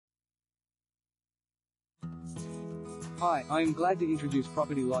Hi, I am glad to introduce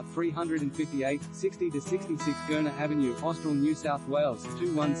property lot 358, 60 to 66 Gurner Avenue, Austral, New South Wales,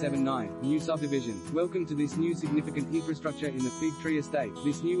 2179, new subdivision. Welcome to this new significant infrastructure in the Fig Tree Estate.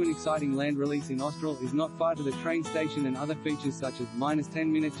 This new and exciting land release in Austral is not far to the train station and other features such as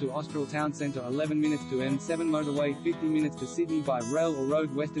 -10 minutes to Austral Town Centre, 11 minutes to M7 motorway, 50 minutes to Sydney by rail or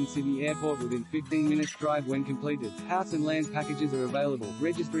road, Western Sydney Airport within 15 minutes drive when completed. House and land packages are available,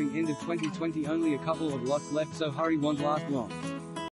 registering end of 2020, only a couple of lots left, so hurry, won't last long.